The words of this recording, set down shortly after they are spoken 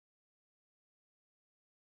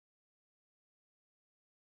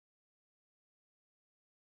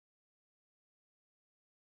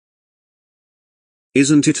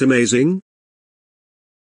Isn't it amazing?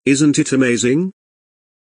 Isn't it amazing?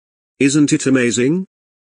 Isn't it amazing?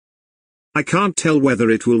 I can't tell whether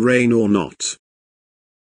it will rain or not.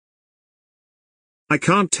 I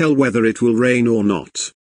can't tell whether it will rain or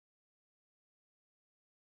not.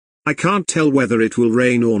 I can't tell whether it will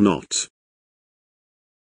rain or not.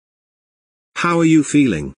 How are you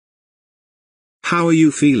feeling? How are you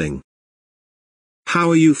feeling?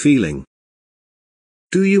 How are you feeling?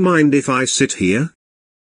 Do you mind if I sit here?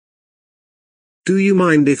 Do you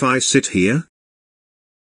mind if I sit here?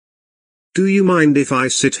 Do you mind if I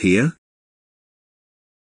sit here?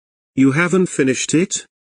 You haven't finished it?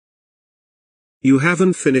 You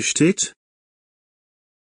haven't finished it?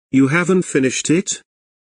 You haven't finished it?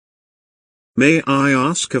 May I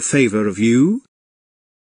ask a favor of you?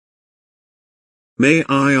 May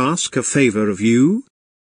I ask a favor of you?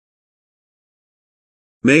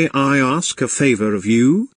 May I ask a favor of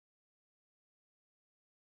you?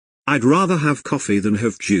 I'd rather have coffee than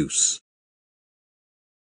have juice.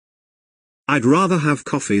 I'd rather have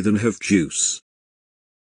coffee than have juice.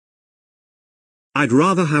 I'd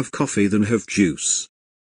rather have coffee than have juice.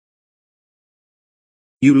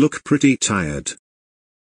 You look pretty tired.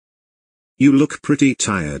 You look pretty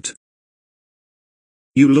tired.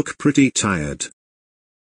 You look pretty tired.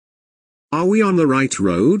 Are we on the right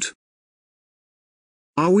road?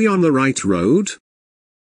 Are we on the right road?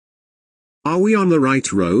 Are we on the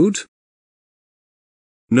right road?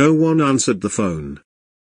 No one answered the phone.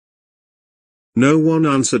 No one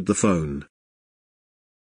answered the phone.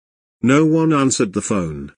 No one answered the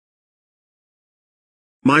phone.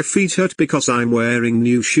 My feet hurt because I'm wearing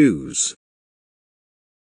new shoes.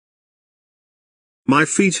 My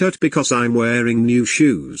feet hurt because I'm wearing new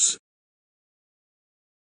shoes.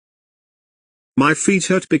 My feet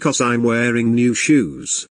hurt because I'm wearing new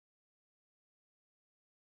shoes.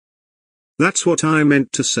 That's what I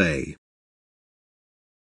meant to say.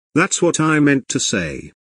 That's what I meant to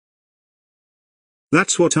say.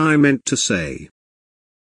 That's what I meant to say.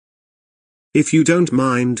 If you don't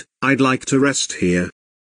mind, I'd like to rest here.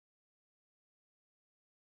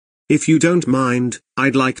 If you don't mind,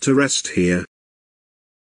 I'd like to rest here.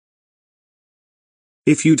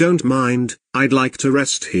 If you don't mind, I'd like to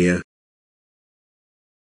rest here.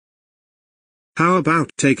 How about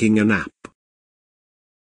taking a nap?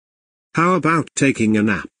 How about taking a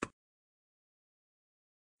nap?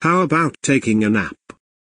 How about taking a nap?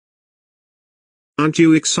 Aren't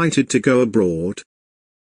you excited to go abroad?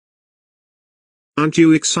 Aren't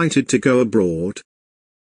you excited to go abroad?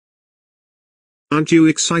 Aren't you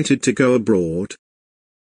excited to go abroad?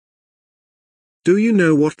 Do you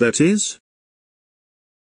know what that is?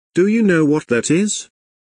 Do you know what that is?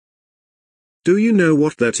 Do you know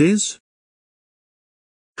what that is?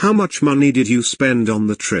 How much money did you spend on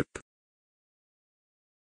the trip?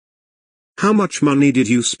 How much money did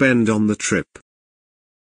you spend on the trip?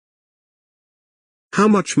 How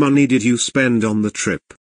much money did you spend on the trip?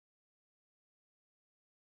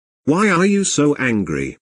 Why are you so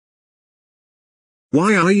angry?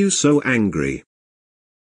 Why are you so angry?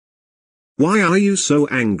 Why are you so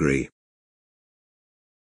angry?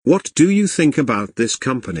 What do you think about this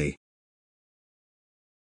company?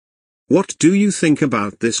 What do you think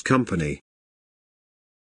about this company?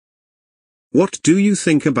 What do you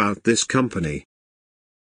think about this company?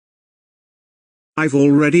 I've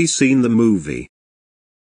already seen the movie.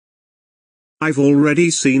 I've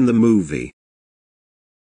already seen the movie.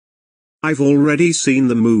 I've already seen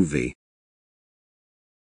the movie.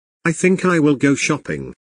 I think I will go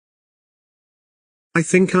shopping. I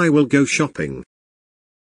think I will go shopping.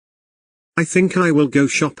 I think I will go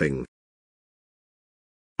shopping.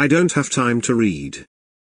 I don't have time to read.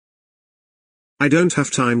 I don't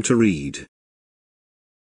have time to read.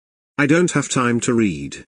 I don't have time to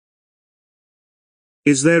read.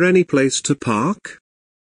 Is there any place to park?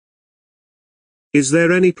 Is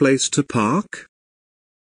there any place to park?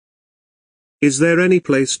 Is there any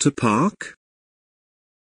place to park?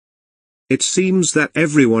 It seems that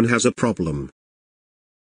everyone has a problem.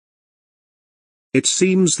 It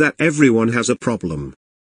seems that everyone has a problem.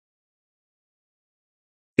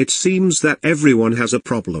 It seems that everyone has a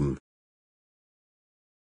problem.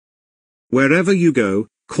 Wherever you go,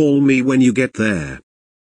 call me when you get there.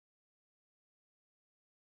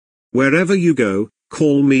 Wherever you go,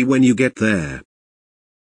 call me when you get there.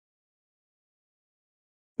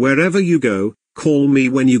 Wherever you go, call me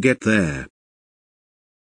when you get there.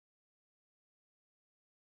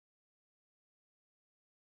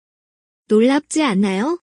 놀랍지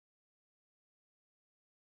않나요?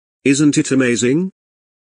 Isn't it amazing?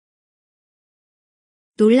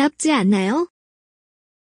 놀랍지 않나요?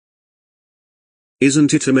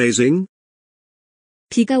 Isn't it amazing?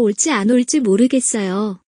 비가 올지 안 올지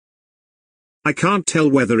모르겠어요. I can't tell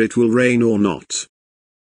whether it will rain or not.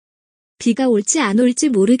 비가 올지 안 올지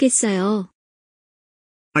모르겠어요.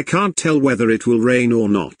 I can't tell whether it will rain or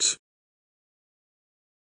not.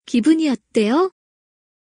 기분이 어때요?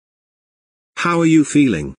 How are you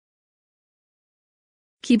feeling?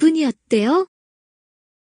 기분이 어때요?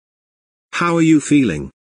 How are you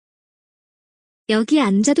feeling? 여기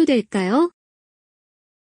앉아도 될까요?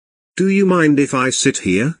 Do you mind if I sit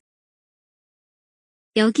here?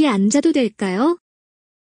 여기 앉아도 될까요?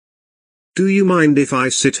 Do you mind if I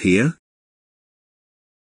sit here?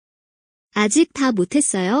 아직 다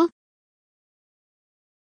못했어요?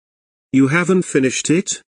 You haven't finished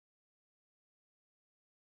it?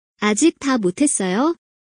 아직 다 못했어요?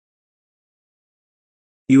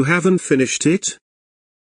 You haven't finished it?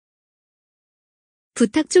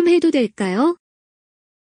 부탁 좀 해도 될까요?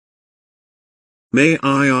 May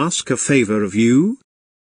I ask a favor of you?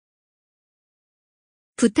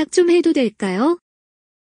 부탁 좀 해도 될까요?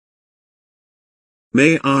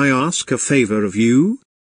 May I ask a favor of you?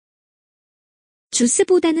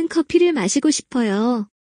 주스보다는 커피를 마시고 싶어요.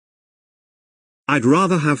 I'd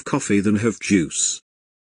rather have coffee than have juice.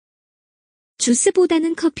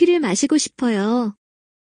 주스보다는 커피를 마시고 싶어요.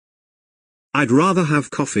 I'd rather have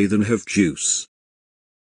coffee than have juice.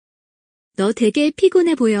 너 되게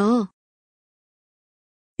피곤해 보여.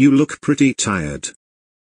 You look pretty tired.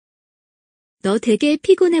 너 되게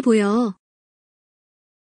피곤해 보여.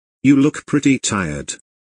 You look pretty tired.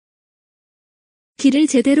 길을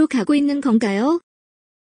제대로 가고 있는 건가요?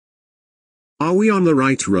 Are we on the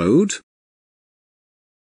right road?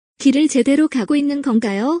 길을 제대로 가고 있는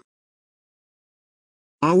건가요?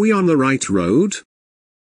 Are we on the right road?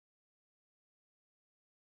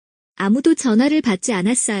 아무도 전화를 받지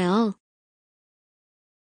않았어요.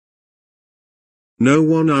 No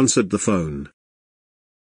one answered the phone.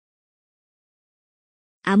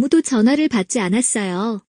 아무도 전화를 받지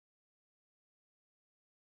않았어요.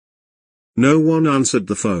 No one answered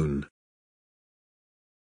the phone.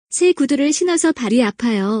 새 구두를 신어서 발이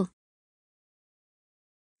아파요.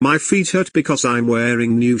 My feet hurt because I'm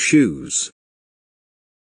wearing new shoes.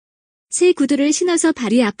 새 구두를 신어서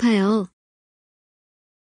발이 아파요.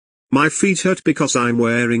 My feet hurt because I'm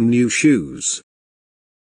wearing new shoes.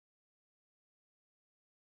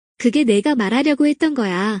 그게 내가 말하려고 했던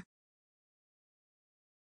거야.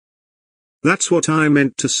 That's what I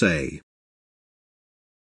meant to say.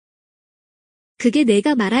 그게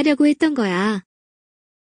내가 말하려고 했던 거야.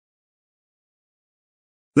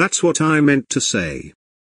 That's what I meant to say.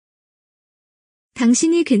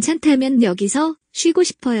 당신이 괜찮다면 여기서 쉬고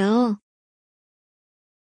싶어요.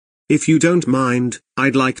 If you don't mind,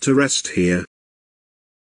 I'd like to rest here.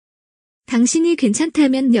 당신이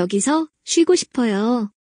괜찮다면 여기서 쉬고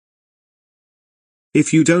싶어요.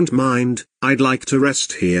 If you don't mind, I'd like to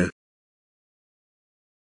rest here.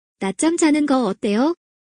 낮잠 자는 거 어때요?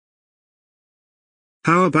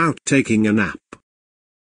 How about taking a nap?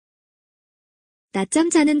 낮잠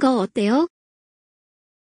자는 거 어때요?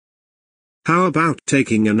 How about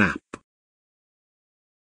taking a nap?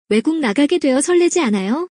 외국 나가게 되어 설레지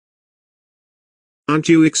않아요? Aren't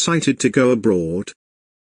you excited to go abroad?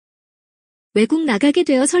 외국 나가게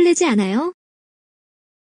되어 설레지 않아요?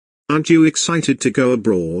 Aren't you excited to go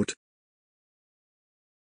abroad?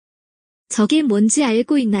 저게 뭔지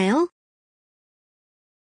알고 있나요?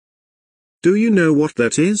 Do you know what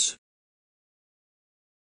that is?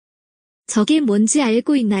 저게 뭔지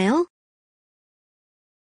알고 있나요?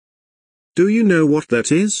 Do you know what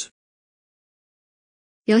that is?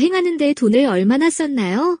 여행하는데 돈을 얼마나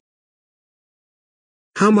썼나요?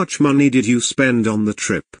 How much money did you spend on the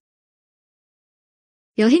trip?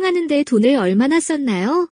 여행하는데 돈을 얼마나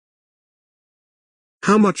썼나요?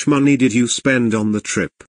 How much money did you spend on the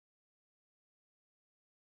trip?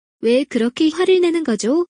 왜 그렇게 화를 내는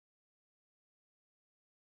거죠?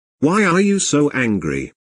 Why are you so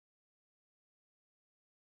angry?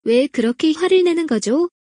 왜 그렇게 화를 내는 거죠?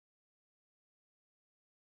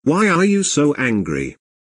 Why are you so angry?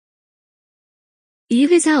 이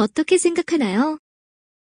회사 어떻게 생각하나요?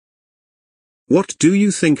 What do you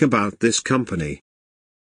think about this company?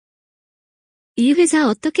 이 회사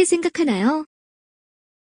어떻게 생각하나요?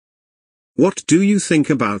 What do you think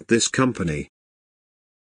about this company?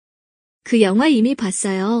 그 영화 이미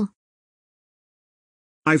봤어요.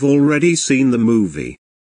 I've already seen the movie.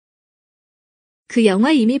 그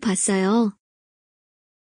영화 이미 봤어요.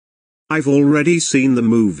 I've already seen the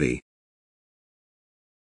movie.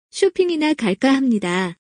 쇼핑이나 갈까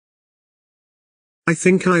합니다. I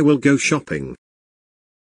think I will go shopping.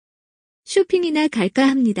 쇼핑이나 갈까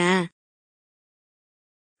합니다.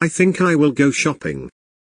 I think I will go shopping.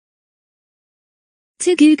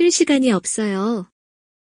 책 읽을 시간이 없어요.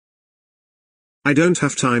 I don't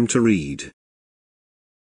have time to read.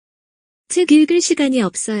 책 읽을 시간이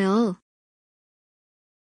없어요.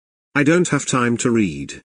 I don't have time to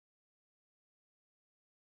read.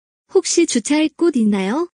 혹시 주차할 곳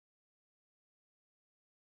있나요?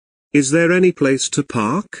 Is there any place to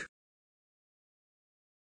park?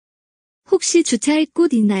 혹시 주차할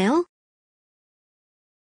곳 있나요?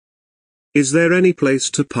 Is there any place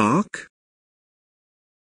to park?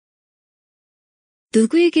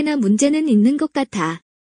 누구에게나 문제는 있는 것 같아.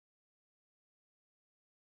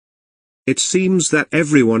 It seems that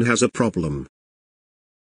everyone has a problem.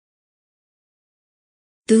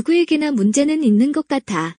 누구에게나 문제는 있는 것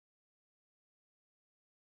같아.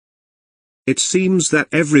 It seems that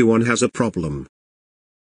everyone has a problem.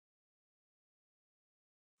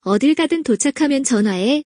 어딜 가든 도착하면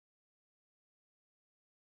전화해.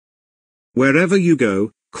 Wherever you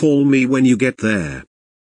go, call me when you get there.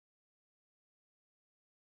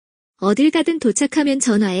 어딜 가든 도착하면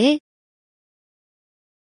전화해.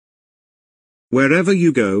 Wherever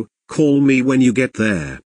you go, call me when you get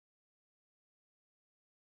there.